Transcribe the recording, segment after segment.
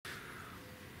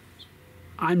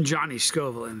I'm Johnny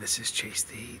Scoville, and this is Chase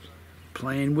the Heat.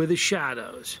 Playing with the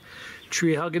shadows.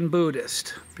 Tree-hugging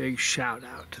Buddhist. Big shout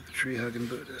out to the Tree-hugging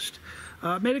Buddhist.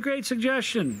 Made a great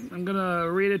suggestion. I'm going to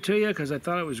read it to you because I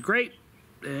thought it was great.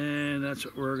 And that's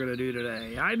what we're going to do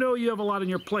today. I know you have a lot on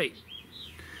your plate.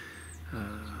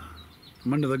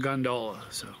 I'm under the gondola,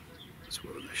 so it's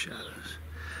one of the shadows.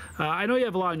 I know you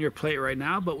have a lot on your plate right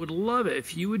now, but would love it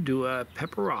if you would do a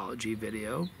pepperology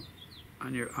video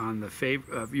on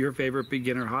your favorite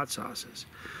beginner hot sauces.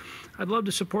 I'd love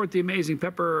to support the amazing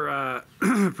pepper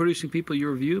producing people you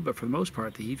review, but for the most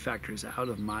part, the heat factor is out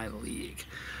of my league.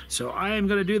 So I am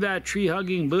going to do that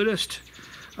Tree-hugging Buddhist.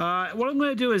 What I'm going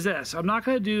to do is this. I'm not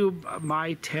going to do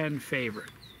my 10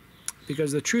 favorite,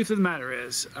 because the truth of the matter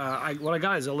is, what I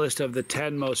got is a list of the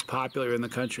 10 most popular in the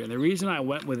country. And the reason I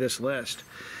went with this list,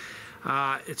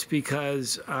 it's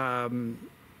because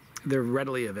they're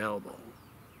readily available.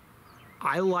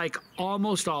 I like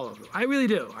almost all of them. I really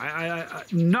do.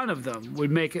 None of them would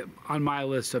make it on my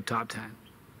list of top 10.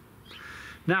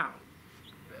 Now,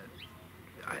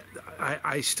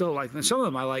 I still like them. Some of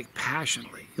them I like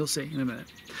passionately. You'll see in a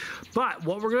minute. But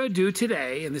what we're going to do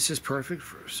today, and this is perfect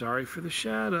for, sorry for the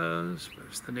shadows, but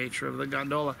it's the nature of the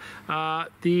gondola.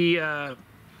 This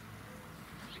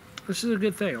is a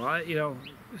good thing.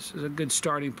 This is a good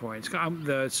starting point.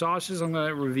 The sauces I'm going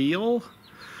to reveal,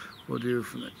 we'll do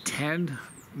from the 10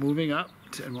 moving up,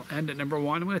 and we'll end at number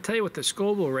 1. I'm going to tell you what the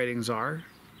Scoville ratings are,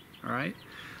 all right?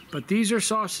 But these are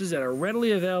sauces that are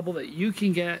readily available that you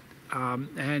can get,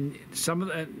 and some of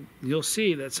them, you'll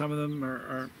see that some of them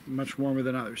are much warmer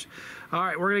than others. All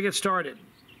right, we're going to get started.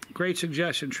 Great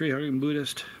suggestion, Tree-hugging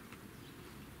Buddhist.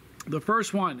 The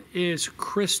first one is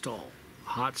Crystal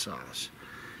hot sauce,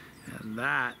 and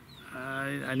that,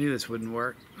 I knew this wouldn't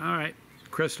work. All right.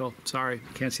 Crystal, sorry,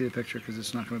 can't see the picture because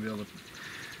it's not going to be able to.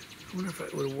 I wonder if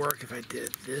it would work if I did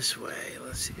it this way.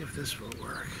 Let's see if this will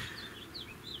work.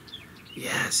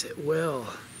 Yes, it will.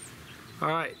 All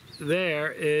right,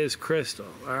 there is Crystal.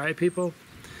 All right, people,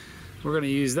 we're going to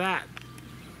use that.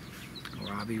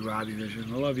 Robbie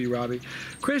Vision. I love you, Robbie.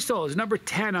 Crystal is number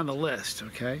 10 on the list,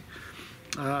 okay?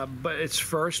 But it's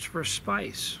first for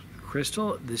spice.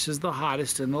 Crystal, this is the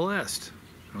hottest in the list,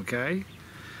 okay?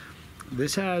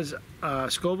 This has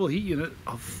a Scoville heat unit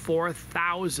of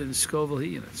 4,000 Scoville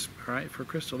heat units, all right, for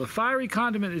Crystal. The fiery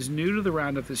condiment is new to the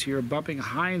roundup this year, bumping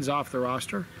Heinz off the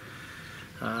roster.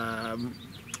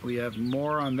 We have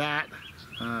more on that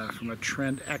from a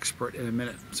trend expert in a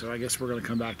minute, so I guess we're going to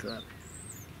come back to that.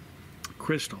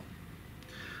 Crystal.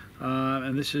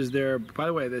 And this is their, by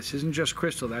the way, this isn't just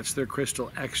Crystal, that's their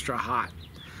Crystal Extra Hot.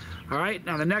 All right,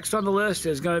 now the next on the list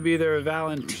is going to be their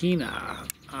Valentina.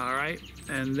 All right,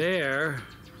 and there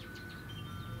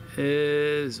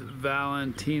is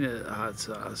Valentina hot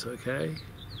sauce, okay?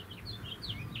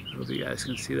 Hope you guys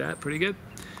can see that pretty good.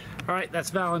 All right, that's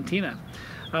Valentina.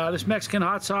 This Mexican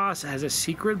hot sauce has a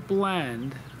secret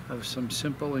blend of some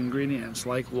simple ingredients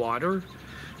like water,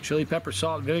 chili pepper,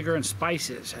 salt, vinegar, and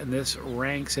spices, and this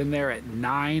ranks in there at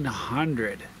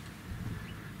 900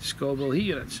 Scoville heat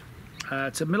units.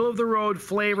 It's a middle-of-the-road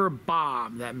flavor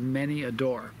bomb that many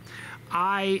adore.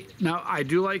 I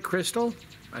do like Crystal.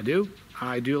 I do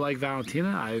like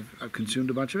Valentina. I've consumed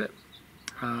a bunch of it,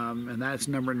 and that's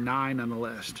number 9 on the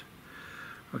list.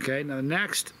 Okay, now the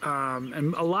next,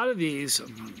 and a lot of these,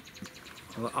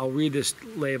 I'll read this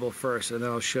label first, and then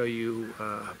I'll show you.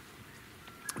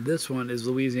 This one is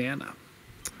Louisiana.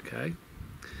 Okay,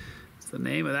 it's the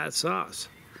name of that sauce,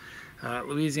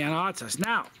 Louisiana hot sauce.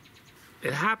 Now,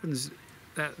 it happens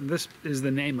that this is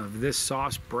the name of this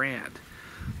sauce brand,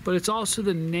 but it's also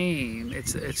the name,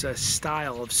 it's a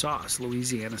style of sauce,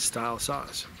 Louisiana style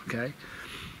sauce, okay?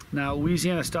 Now,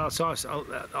 Louisiana style sauce, a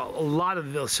lot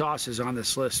of the sauces on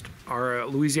this list are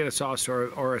Louisiana sauce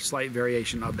or a slight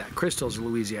variation of that. Crystal's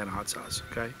Louisiana hot sauce,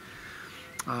 okay?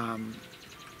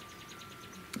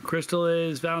 Crystal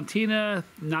is Valentina,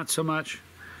 not so much.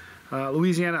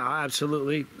 Louisiana,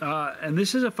 absolutely. And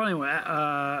this is a funny one.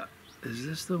 Is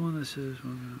this the one that says?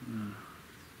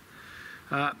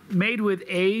 No. Made with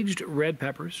aged red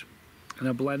peppers and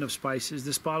a blend of spices,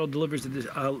 this bottle delivers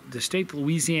a distinct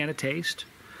Louisiana taste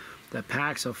that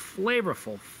packs a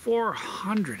flavorful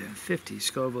 450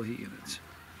 Scoville heat units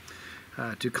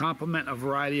to complement a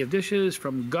variety of dishes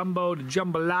from gumbo to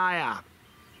jambalaya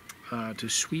to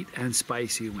sweet and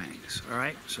spicy wings. All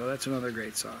right, so that's another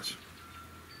great sauce.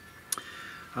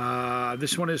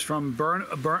 This one is from Berman.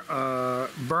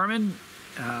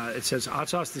 It says hot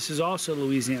sauce. This is also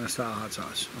Louisiana style hot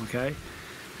sauce, okay?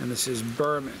 And this is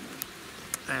Berman.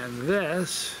 And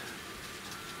this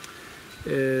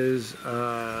is, what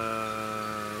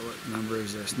number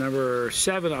is this? Number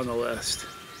 7 on the list.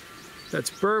 That's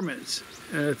Berman's.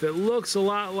 And if it looks a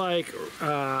lot like,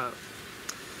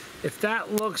 if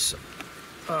that looks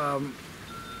a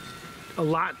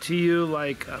lot to you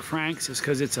like Frank's, it's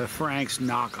because it's a Frank's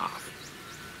knockoff.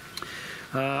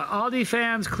 Aldi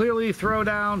fans clearly throw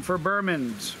down for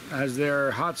Berman's as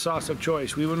their hot sauce of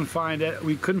choice. We couldn't find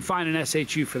an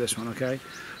SHU for this one, okay?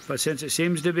 But since it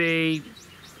seems to be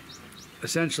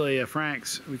essentially a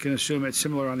Frank's, we can assume it's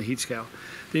similar on the heat scale.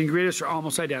 The ingredients are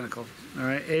almost identical. All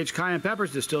right, aged cayenne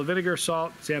peppers, distilled vinegar,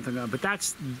 salt, xanthan gum. But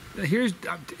here's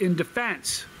in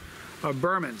defense of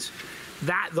Berman's.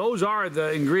 Those are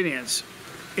the ingredients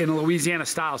in a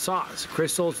Louisiana-style sauce.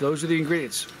 Crystals, those are the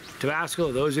ingredients.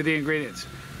 Tabasco, those are the ingredients.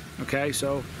 Okay,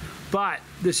 so, but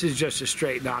this is just a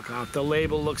straight knockoff. The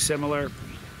label looks similar.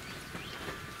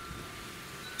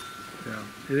 Yeah,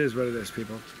 it is what it is,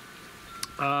 people.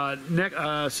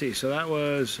 Let's see, so that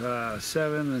was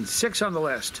 7, and 6 on the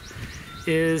list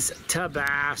is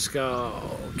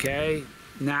Tabasco. Okay,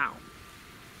 now,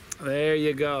 there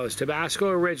you go. It's Tabasco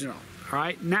Original. All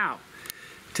right, now,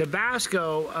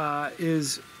 Tabasco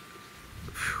is,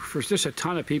 for just a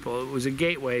ton of people, it was a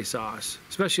gateway sauce,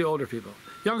 especially older people.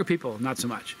 Younger people, not so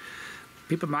much.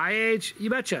 People my age, you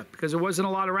betcha, because there wasn't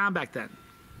a lot around back then.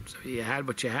 So you had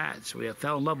what you had. So we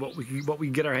fell in love with what we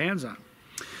could get our hands on.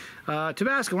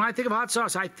 Tabasco, when I think of hot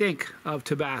sauce, I think of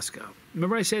Tabasco.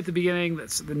 Remember I said at the beginning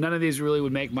that none of these really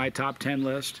would make my top 10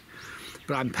 list,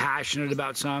 but I'm passionate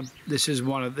about some. This is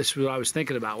what I was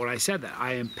thinking about when I said that.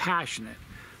 I am passionate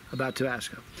about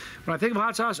Tabasco. When I think of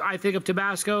hot sauce, I think of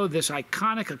Tabasco, this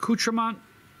iconic accoutrement.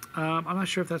 I'm not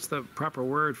sure if that's the proper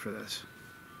word for this.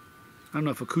 I don't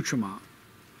know if accoutrement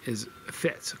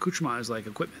fits. Accoutrement is like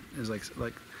equipment. Is like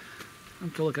I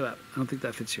have to look it up. I don't think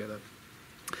that fits here though.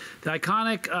 The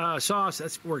iconic sauce,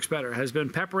 that works better, has been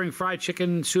peppering fried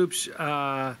chicken soups,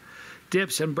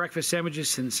 dips, and breakfast sandwiches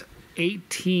since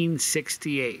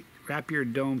 1868. Wrap your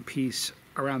dome piece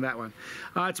around that one.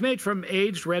 It's made from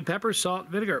aged red pepper, salt,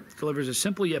 vinegar. It delivers a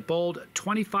simple yet bold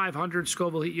 2,500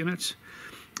 Scoville heat units.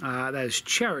 That is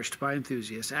cherished by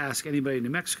enthusiasts. Ask anybody in New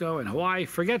Mexico and Hawaii.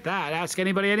 Forget that. Ask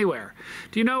anybody anywhere.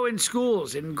 Do you know in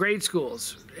schools, in grade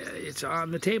schools, it's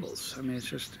on the tables. I mean,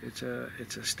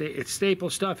 it's staple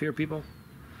stuff here, people.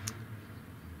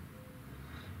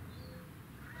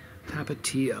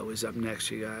 Tapatio is up next,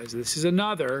 you guys. This is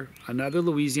another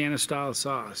Louisiana-style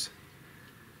sauce.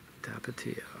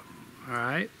 Tapatio. All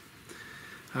right.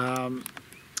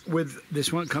 With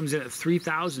this one, comes in at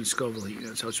 3,000 Scoville heat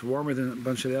units, so it's warmer than a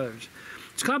bunch of the others.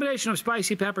 It's a combination of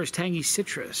spicy peppers, tangy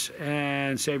citrus,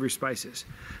 and savory spices.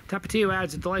 Tapatio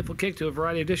adds a delightful kick to a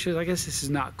variety of dishes. I guess this is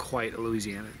not quite a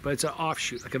Louisiana, but it's an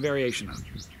offshoot, like a variation of.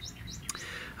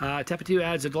 Tapatio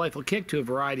adds a delightful kick to a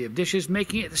variety of dishes,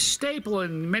 making it a staple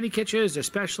in many kitchens,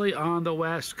 especially on the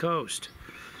West Coast.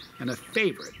 And a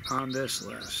favorite on this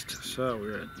list. So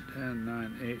we're at 10,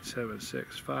 9, 8, 7,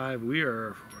 6, 5. We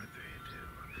are 4, 3, 2.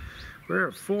 We're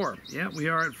at 4. Yeah, we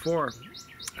are at 4.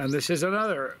 And this is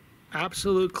another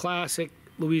absolute classic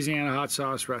Louisiana hot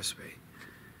sauce recipe.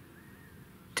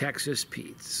 Texas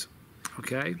Pete's.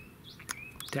 Okay?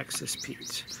 Texas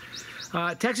Pete's.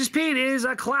 Texas Pete is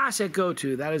a classic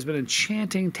go-to that has been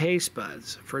enchanting taste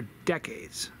buds for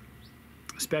decades,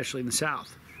 especially in the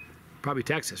South. Probably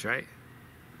Texas, right?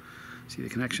 See the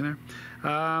connection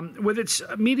there? With its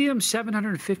medium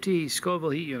 750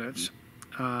 Scoville heat units,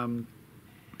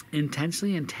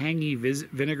 intensely and tangy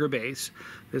vinegar base,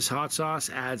 this hot sauce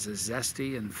adds a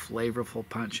zesty and flavorful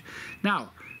punch.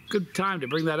 Now, good time to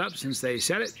bring that up since they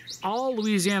said it. All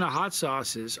Louisiana hot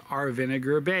sauces are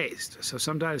vinegar-based. So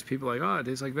sometimes people are like, oh, it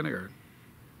tastes like vinegar.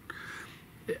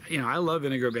 You know, I love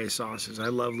vinegar-based sauces. I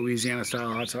love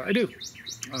Louisiana-style hot sauce. I do.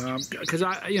 Because,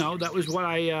 that was what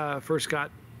I first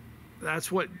got.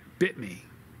 That's what bit me,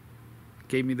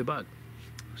 gave me the bug.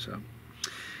 So,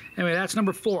 anyway, that's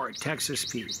number 4, Texas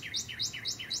Pete.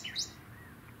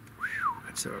 Whew,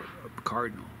 that's a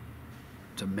cardinal.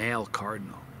 It's a male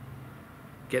cardinal.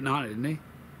 Getting on it, isn't he?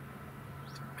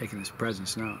 Making his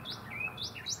presence known.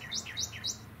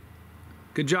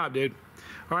 Good job, dude.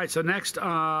 All right, so next,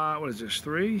 what is this?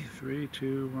 3, 3,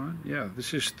 2, 1. Yeah,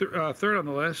 this is third on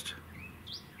the list.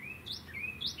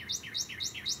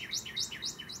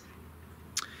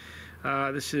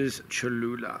 This is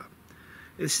Cholula.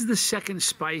 This is the second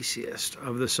spiciest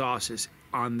of the sauces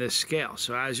on this scale.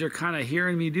 So as you're kind of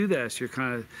hearing me do this, you're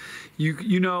kind of,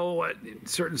 you know what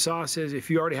certain sauces, if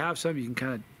you already have some, you can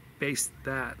kind of base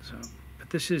that. So, but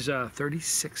this is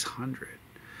 3,600.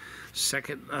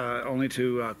 Second only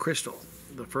to Crystal,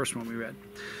 the first one we read.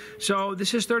 So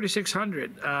this is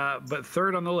 3,600, but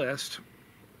third on the list.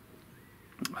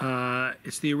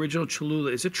 It's the original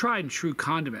Cholula. It's a tried and true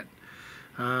condiment,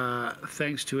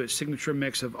 thanks to its signature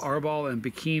mix of arbol and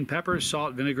Pekin peppers,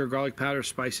 salt, vinegar, garlic powder,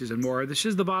 spices, and more. This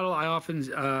is the bottle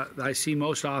I see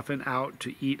most often out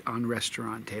to eat on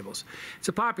restaurant tables. It's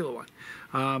a popular one.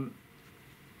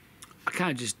 I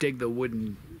kind of just dig the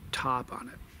wooden top on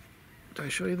it. Did I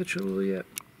show you the Cholula yet?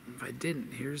 If I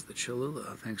didn't, here's the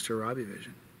Cholula, thanks to Robbie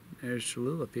Vision. There's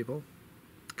Cholula, people.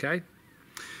 Okay?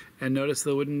 And notice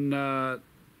the wooden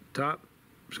top.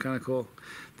 It's kind of cool.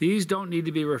 These don't need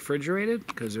to be refrigerated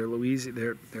because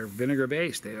they're they're vinegar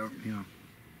based. They don't,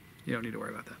 you don't need to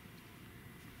worry about that.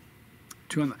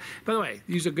 By the way,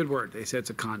 use a good word. They said it's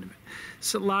a condiment.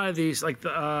 So a lot of these, like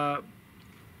the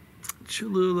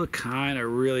Cholula, kind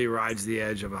of really rides the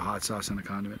edge of a hot sauce and a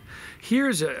condiment.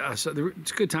 Here's it's a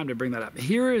good time to bring that up.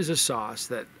 Here is a sauce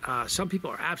that some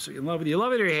people are absolutely in love with. You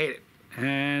love it or you hate it.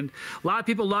 And a lot of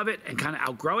people love it and kind of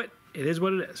outgrow it. It is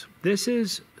what it is. This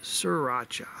is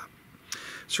sriracha.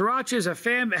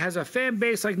 Sriracha has a fan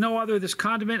base like no other. This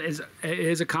condiment is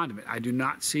a condiment. I do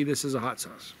not see this as a hot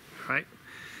sauce, right?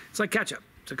 It's like ketchup.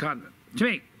 It's a condiment. To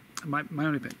me, my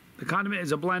own opinion. The condiment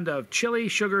is a blend of chili,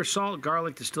 sugar, salt,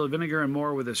 garlic, distilled vinegar, and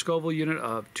more with a Scoville unit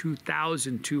of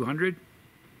 2,200.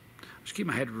 Just keep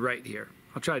my head right here.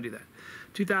 I'll try to do that.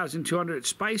 2,200. It's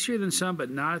spicier than some, but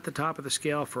not at the top of the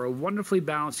scale for a wonderfully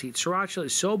balanced heat. Sriracha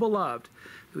is so beloved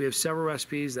that we have several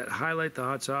recipes that highlight the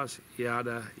hot sauce,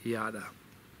 yada, yada.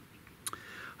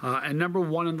 And number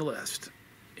one on the list,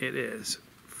 it is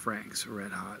Frank's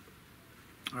Red Hot.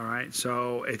 All right,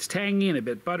 so it's tangy and a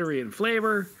bit buttery in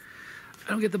flavor. I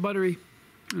don't get the buttery.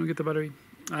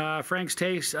 Frank's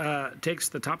takes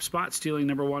the top spot, stealing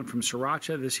number one from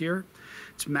sriracha this year.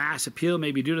 Its mass appeal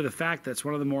may be due to the fact that it's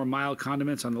one of the more mild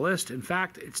condiments on the list. In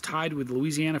fact, it's tied with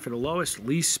Louisiana for the lowest,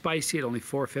 least spicy at only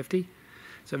 450.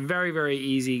 It's a very, very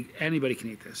easy. Anybody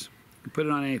can eat this. You can put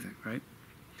it on anything, right?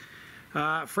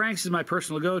 Frank's is my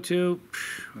personal go-to.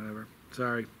 Whatever.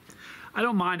 Sorry. I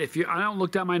don't mind if I don't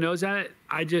look down my nose at it.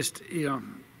 I just, it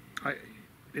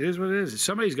is what it is. It's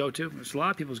somebody's go-to. It's a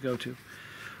lot of people's go-to.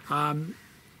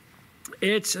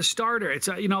 It's a starter. It's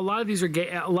a lot of these are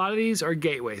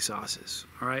gateway sauces.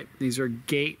 All right, these are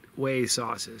gateway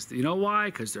sauces. You know why?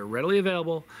 Because they're readily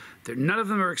available. None of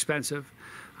them are expensive.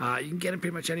 You can get them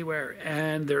pretty much anywhere,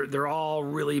 and they're all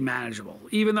really manageable.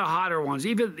 Even the hotter ones,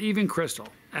 even Crystal,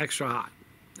 extra hot.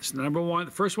 This is the number one.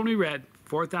 The first one we read,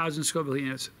 4,000 Scoville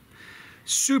units.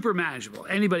 Super manageable.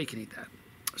 Anybody can eat that.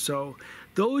 So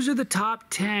those are the top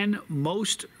 10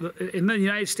 most in the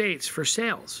United States for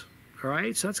sales. All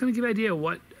right, so that's going to give you an idea of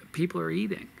what people are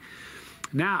eating.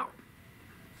 Now,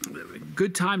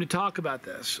 good time to talk about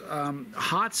this.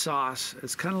 Hot sauce,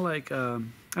 it's kind of like, I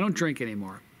don't drink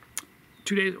anymore.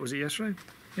 2 days, was it yesterday?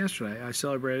 Yesterday I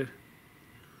celebrated.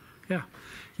 Yeah,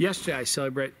 yesterday I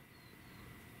celebrated.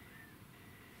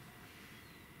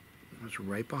 That's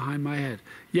right behind my head.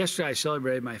 Yesterday I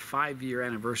celebrated my 5-year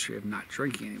anniversary of not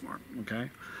drinking anymore, okay?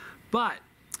 But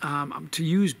to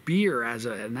use beer as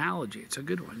an analogy, it's a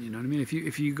good one, you know what I mean?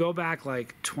 If you go back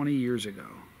like 20 years ago,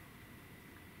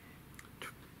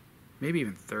 maybe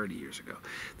even 30 years ago,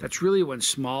 that's really when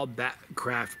small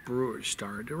craft brewers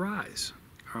started to rise,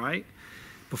 all right?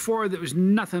 Before, there was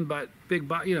nothing but big,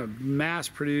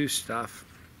 mass-produced stuff.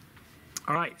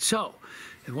 All right, so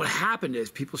and what happened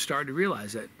is people started to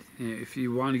realize that if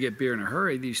you want to get beer in a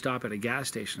hurry, you stop at a gas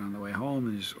station on the way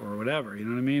home or whatever, you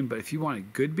know what I mean? But if you want a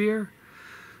good beer,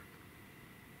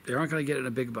 they aren't going to get it in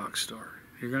a big box store.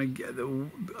 You're going to get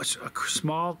a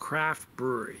small craft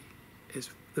brewery.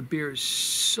 The beer is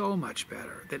so much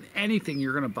better than anything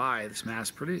you're going to buy that's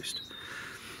mass-produced.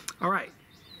 All right,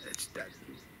 it's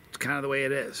kind of the way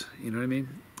it is. You know what I mean?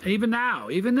 Even now,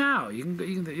 you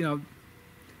can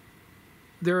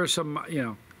there are some,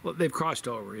 well, they've crossed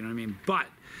over. You know what I mean? But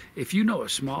if you know a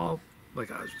small,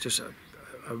 just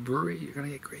a brewery, you're going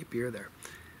to get great beer there.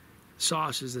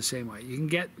 Sauce is the same way. You can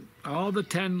get all the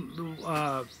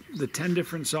 10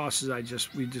 different sauces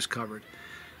we just covered.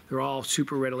 They're all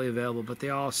super readily available, but they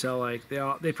all sell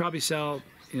they probably sell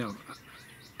a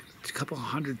couple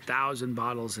 100,000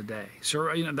 bottles a day.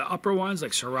 So the upper ones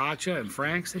like Sriracha and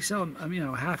Frank's, they sell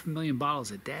 500,000 bottles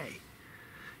a day.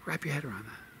 Wrap your head around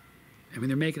that. I mean,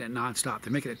 they're making it nonstop.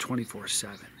 They're making it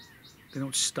 24/7. They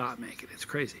don't stop making it. It's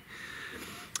crazy.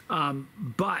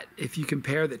 But if you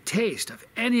compare the taste of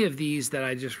any of these that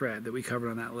I just read, that we covered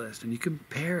on that list, and you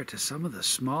compare it to some of the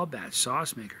small batch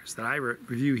sauce makers that I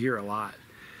review here a lot,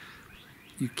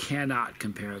 you cannot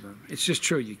compare them. It's just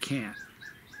true. You can't.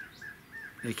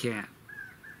 They can't.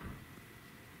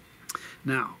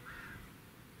 Now,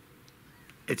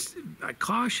 I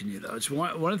caution you though, it's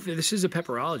one of the, this is a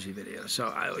pepperology video,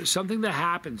 so something that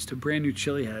happens to brand new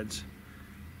chili heads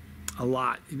a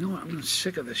lot. You know what, I'm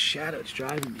sick of the shadow, it's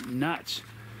driving me nuts.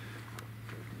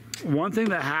 One thing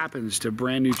that happens to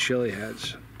brand new chili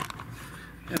heads,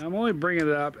 and I'm only bringing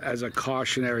it up as a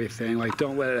cautionary thing, like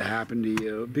don't let it happen to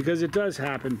you, because it does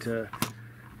happen to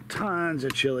tons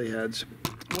of chili heads.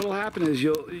 What'll happen is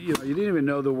you didn't even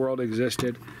know the world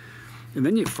existed, and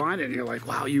then you find it and you're like,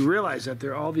 wow, you realize that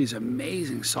there are all these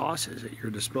amazing sauces at your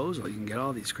disposal. You can get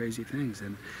all these crazy things.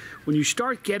 And when you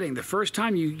start getting, the first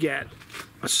time you get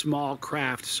a small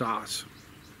craft sauce,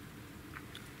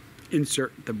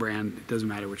 insert the brand, it doesn't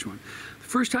matter which one. The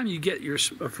first time you get your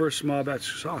first small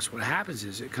batch of sauce, what happens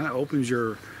is it kind of opens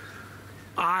your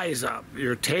eyes up,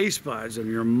 your taste buds and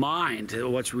your mind to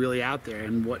what's really out there.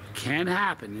 And what can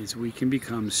happen is we can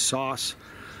become sauce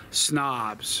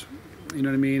snobs, you know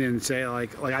what I mean, and say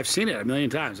like I've seen it a million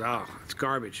times, oh, it's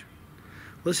garbage.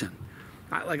 Listen,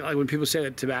 like when people say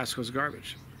that Tabasco's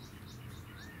garbage,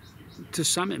 to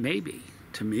some it may be,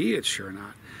 to me it's sure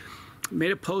not.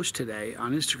 Made a post today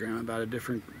on Instagram about a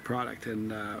different product,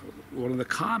 and one of the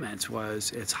comments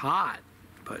was, it's hot,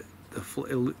 but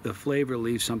the flavor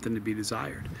leaves something to be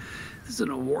desired. This is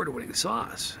an award-winning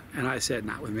sauce. And I said,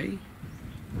 not with me.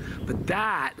 But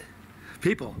that,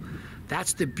 people,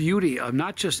 that's the beauty of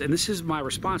not just, and this is my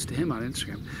response to him on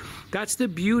Instagram, that's the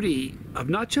beauty of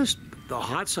not just the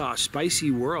hot sauce,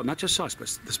 spicy world, not just sauce,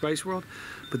 but the spice world,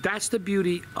 but that's the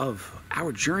beauty of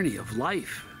our journey of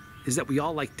life, is that we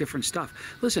all like different stuff.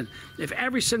 Listen, if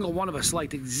every single one of us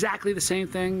liked exactly the same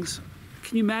things,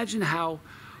 can you imagine how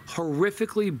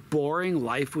horrifically boring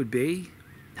life would be?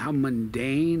 How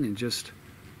mundane, and just,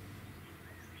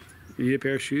 you need a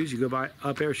pair of shoes, you go buy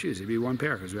a pair of shoes. It'd be one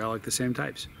pair because we all like the same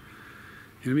types.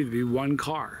 You know what I mean? It'd be one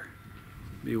car,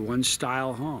 it'd be one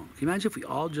style home. Can you imagine if we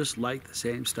all just liked the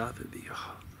same stuff? It'd be,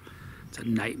 oh, it's a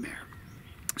nightmare.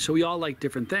 So we all like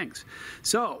different things.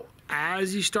 So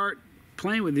as you start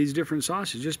playing with these different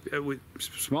sauces, just with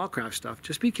small craft stuff,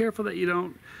 just be careful that you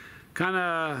don't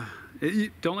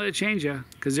don't let it change you,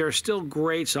 because there are still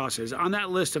great sauces. On that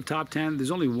list of top 10,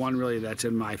 there's only one really that's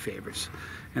in my favorites,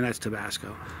 and that's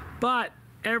Tabasco. But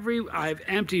I've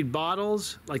emptied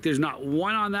bottles, like there's not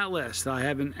one on that list that I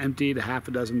haven't emptied a half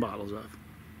a dozen bottles of,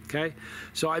 okay?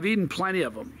 So I've eaten plenty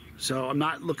of them. So I'm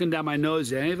not looking down my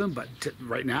nose at any of them, but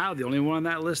right now, the only one on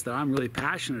that list that I'm really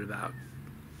passionate about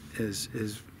is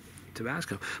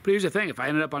Tabasco. But here's the thing, if I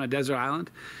ended up on a desert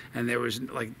island and there was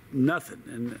like nothing,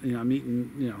 and I'm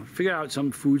eating, figure out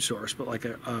some food source, but like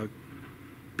a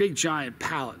big giant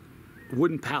pallet,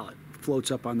 wooden pallet floats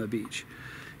up on the beach.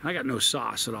 And I got no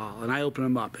sauce at all, and I open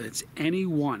them up and it's any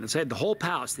one. Let's say the whole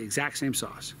pallet's the exact same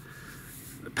sauce,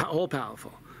 the whole pallet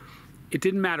full. It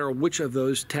didn't matter which of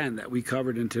those 10 that we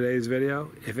covered in today's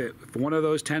video. If one of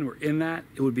those 10 were in that,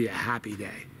 it would be a happy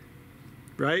day,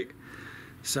 right?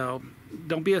 So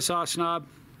don't be a sauce snob,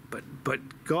 but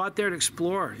go out there and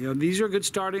explore. These are good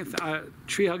starting.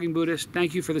 Tree Hugging Buddhist,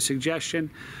 thank you for the suggestion.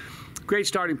 Great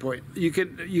starting point. You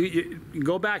can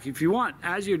go back if you want.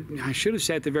 I should have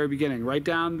said at the very beginning, write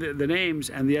down the names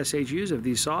and the SHUs of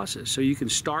these sauces, so you can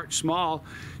start small,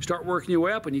 start working your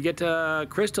way up. When you get to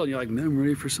Crystal, and you're like, man, I'm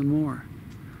ready for some more.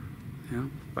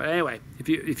 But anyway,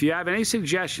 if you have any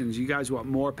suggestions, you guys want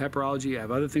more pepperology, you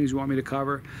have other things you want me to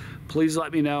cover, please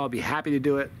let me know. I'll be happy to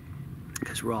do it,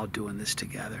 because we're all doing this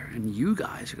together, and you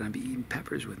guys are going to be eating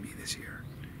peppers with me this year.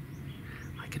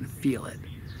 I can feel it.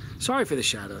 Sorry for the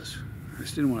shadows. I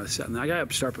just didn't want to set them. I got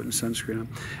to start putting sunscreen on.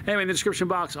 Anyway, in the description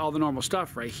box, all the normal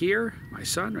stuff right here. My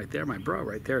son right there, my bro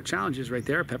right there. Challenges right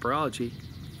there. Pepperology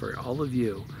for all of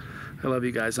you. I love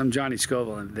you guys. I'm Johnny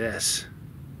Scoville, and this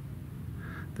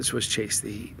was Chase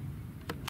the Heat.